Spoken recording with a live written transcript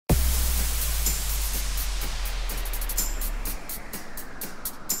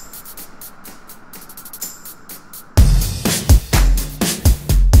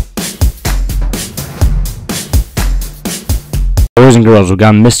Boys and girls, we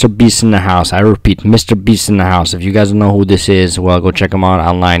got Mrbeast in the house. I repeat, Mrbeast in the house. If you guys don't know who this is, well, go check him out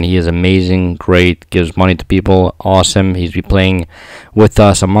online. He is amazing, great, gives money to people, awesome. He's be playing with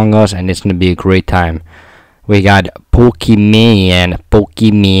us, among us, and it's going to be a great time. We got Pokimane.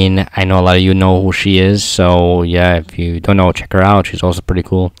 I know a lot of you know who she is, so yeah, if you don't know, check her out. She's also pretty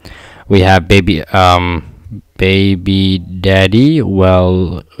cool. We have baby daddy.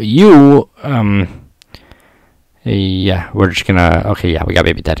 Well, yeah, we're just gonna. Okay, yeah, we got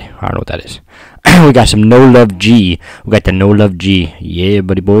baby daddy. I don't know what that is. We got some no love G. We got the no love G. Yeah,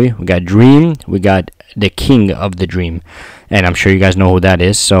 buddy boy. We got Dream. We got the king of the Dream, and I'm sure you guys know who that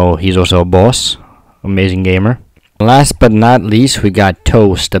is. So he's also a boss, amazing gamer. Last but not least, we got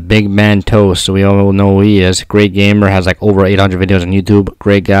Toast, the big man Toast. So we all know who he is. Great gamer, has like over 800 videos on YouTube.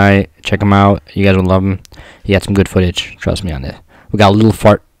 Great guy. Check him out. You guys will love him. He got some good footage. Trust me on this. We got a little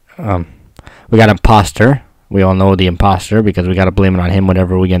fart. We got Imposter. We all know the Imposter because we got to blame it on him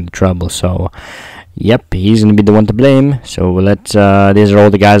whenever we get into trouble. So, yep, he's going to be the one to blame. So, these are all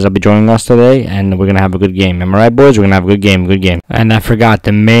the guys that'll be joining us today, and we're going to have a good game. Am I right, boys? We're going to have a good game, And I forgot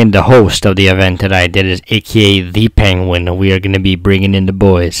the host of the event that I did is aka The Penguin. We are going to be bringing in the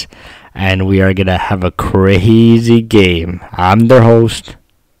boys, and we are going to have a crazy game. I'm their host,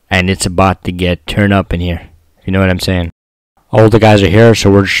 and it's about to get turned up in here. You know what I'm saying? All the guys are here, so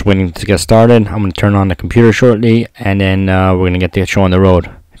we're just waiting to get started. I'm going to turn on the computer shortly, and then we're going to get the show on the road,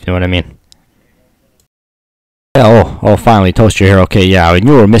 if you know what I mean. Yeah, oh, finally, Toast, you're here. Okay, yeah, I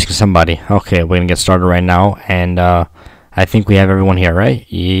knew we were missing somebody. Okay, we're going to get started right now, and I think we have everyone here, right?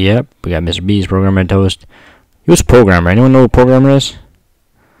 Yep, we got Mrbeast, Programmer, Toast. Who's Programmer? Anyone know who Programmer is?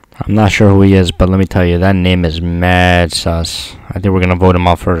 I'm not sure who he is, but let me tell you, that name is mad sus. I think we're going to vote him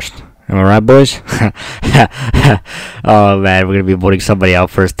out first. Am I right, boys? Oh man, we're gonna be voting somebody out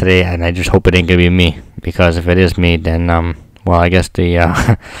first today, and I just hope it ain't gonna be me. Because if it is me, then well, I guess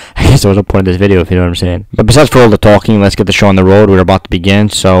I guess there was no point in this video, if you know what I'm saying. But besides for all the talking, let's get the show on the road. We're about to begin,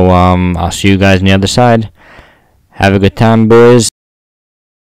 so I'll see you guys on the other side. Have a good time, boys.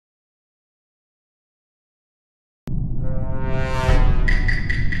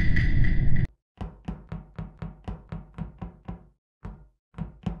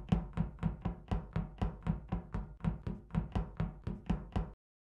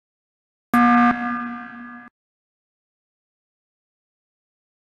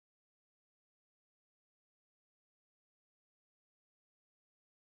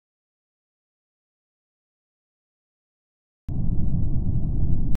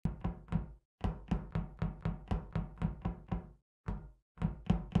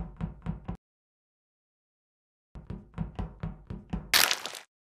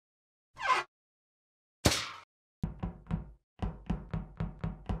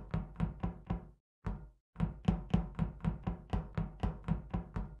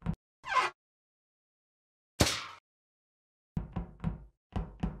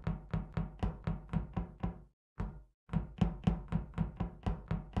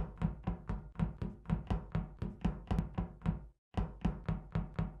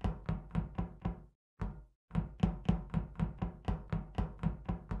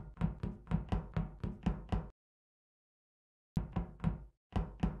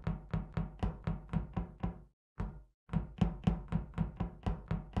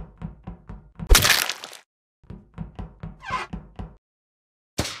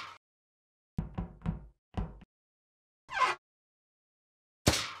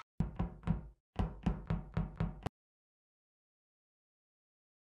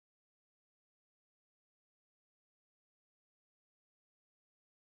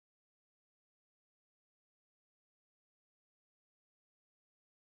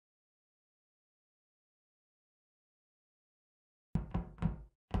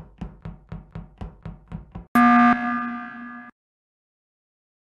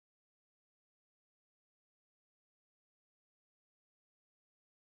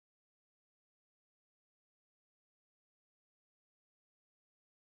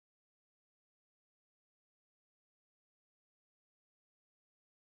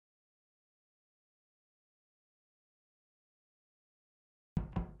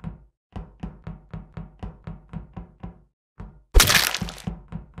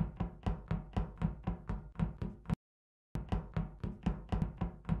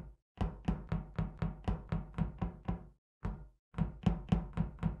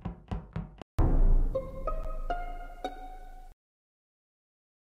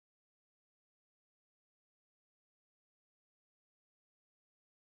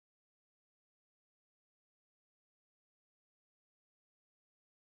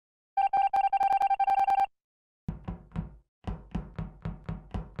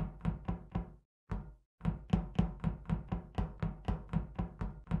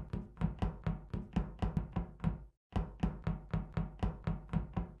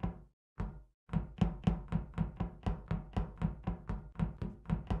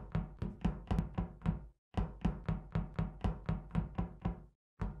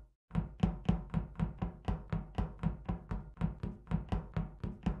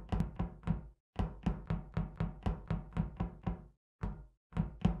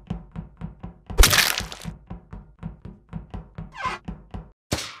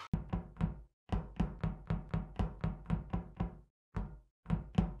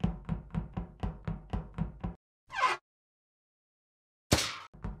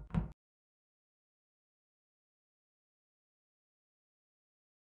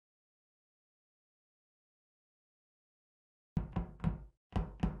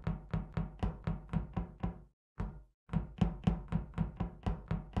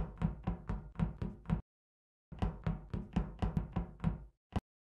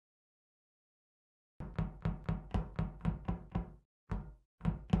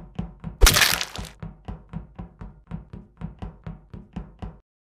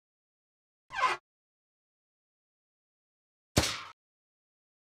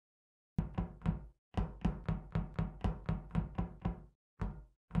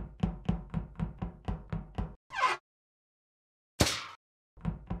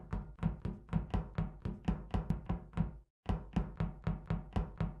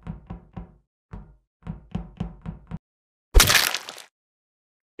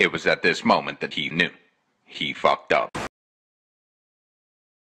 It was at this moment that he knew. He fucked up.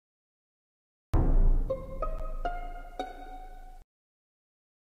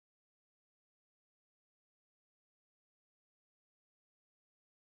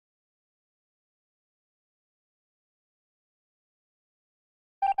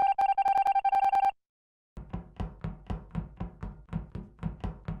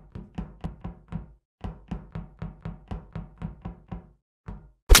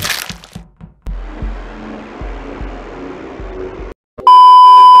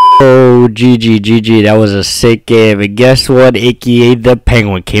 Oh, GG, that was a sick game. And guess what? AKA the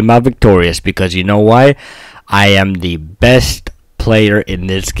Penguin came out victorious because you know why? I am the best player in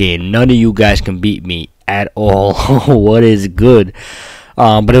this game. None of you guys can beat me at all. What is good?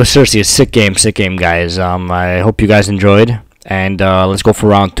 But it was seriously a sick game, guys. I hope you guys enjoyed. And let's go for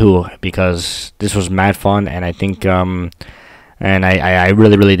round two because this was mad fun, and I think and I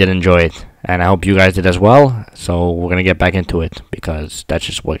really did enjoy it, and I hope you guys did as well. So we're gonna get back into it because that's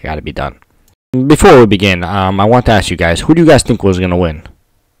just what got to be done. Before we begin, I want to ask you guys, who do you guys think was gonna win?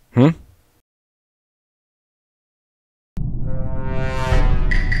 Hmm?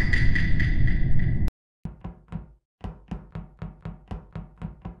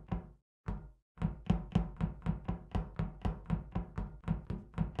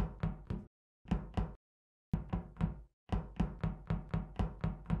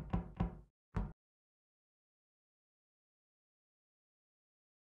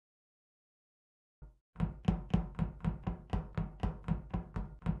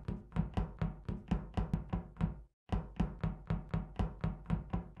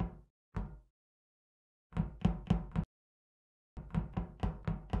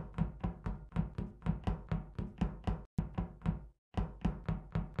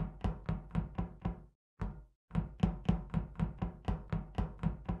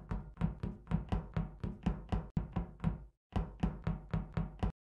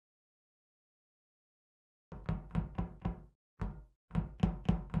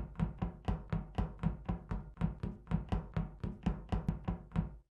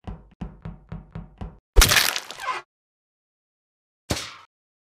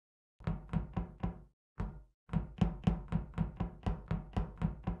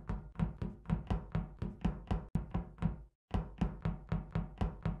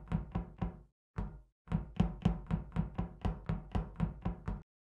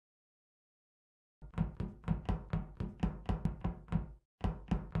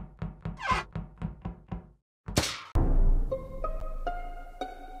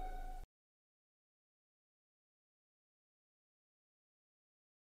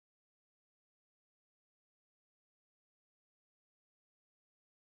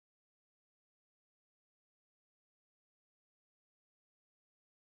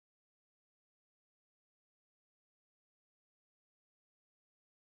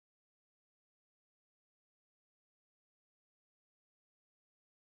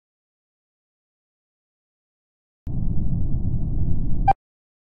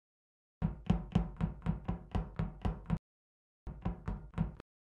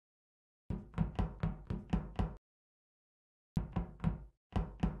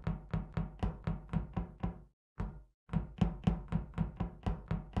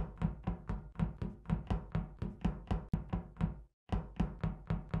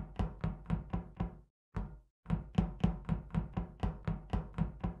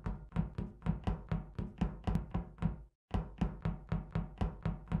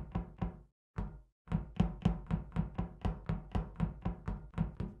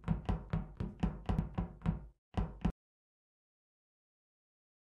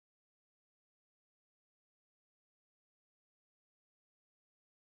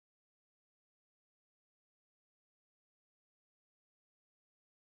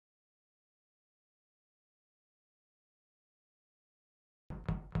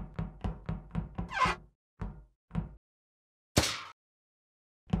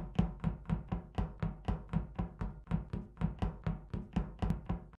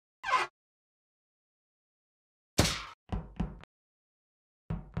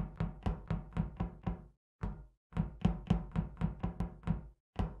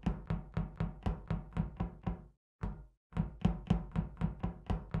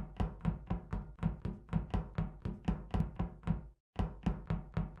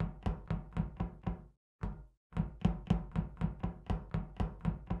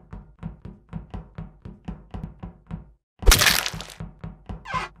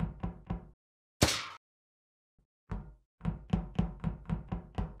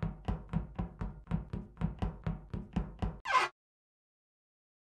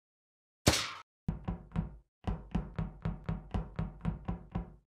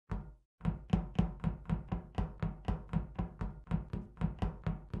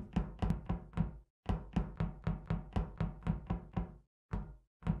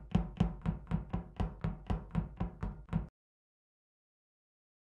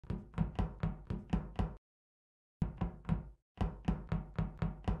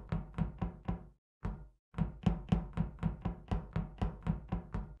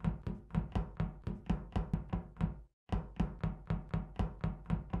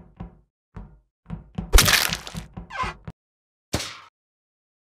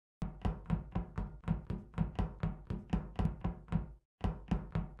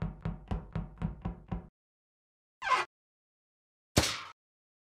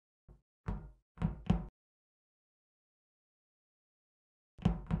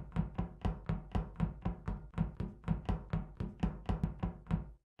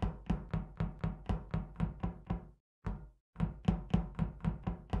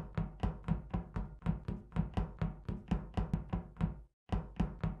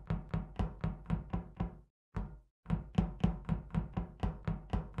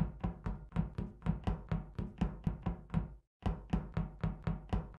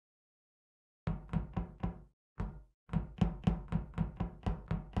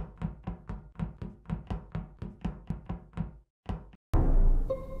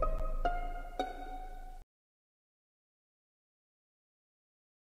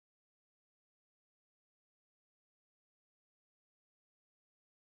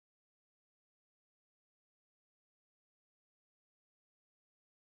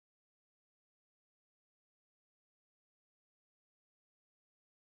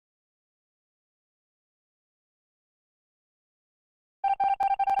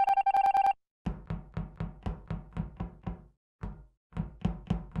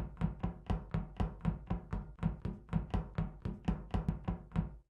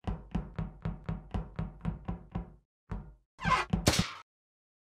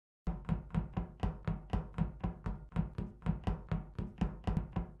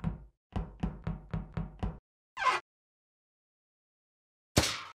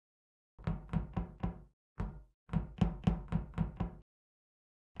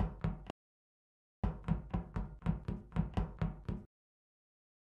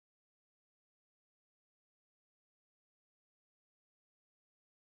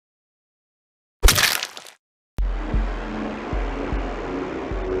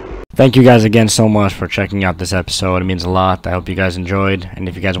 Thank you guys again so much for checking out this episode. It means a lot. I hope you guys enjoyed. And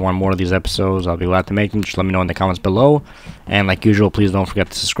if you guys want more of these episodes, I'll be glad to make them. Just let me know in the comments below. And like usual, please don't forget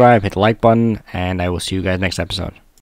to subscribe, hit the like button, and I will see you guys next episode.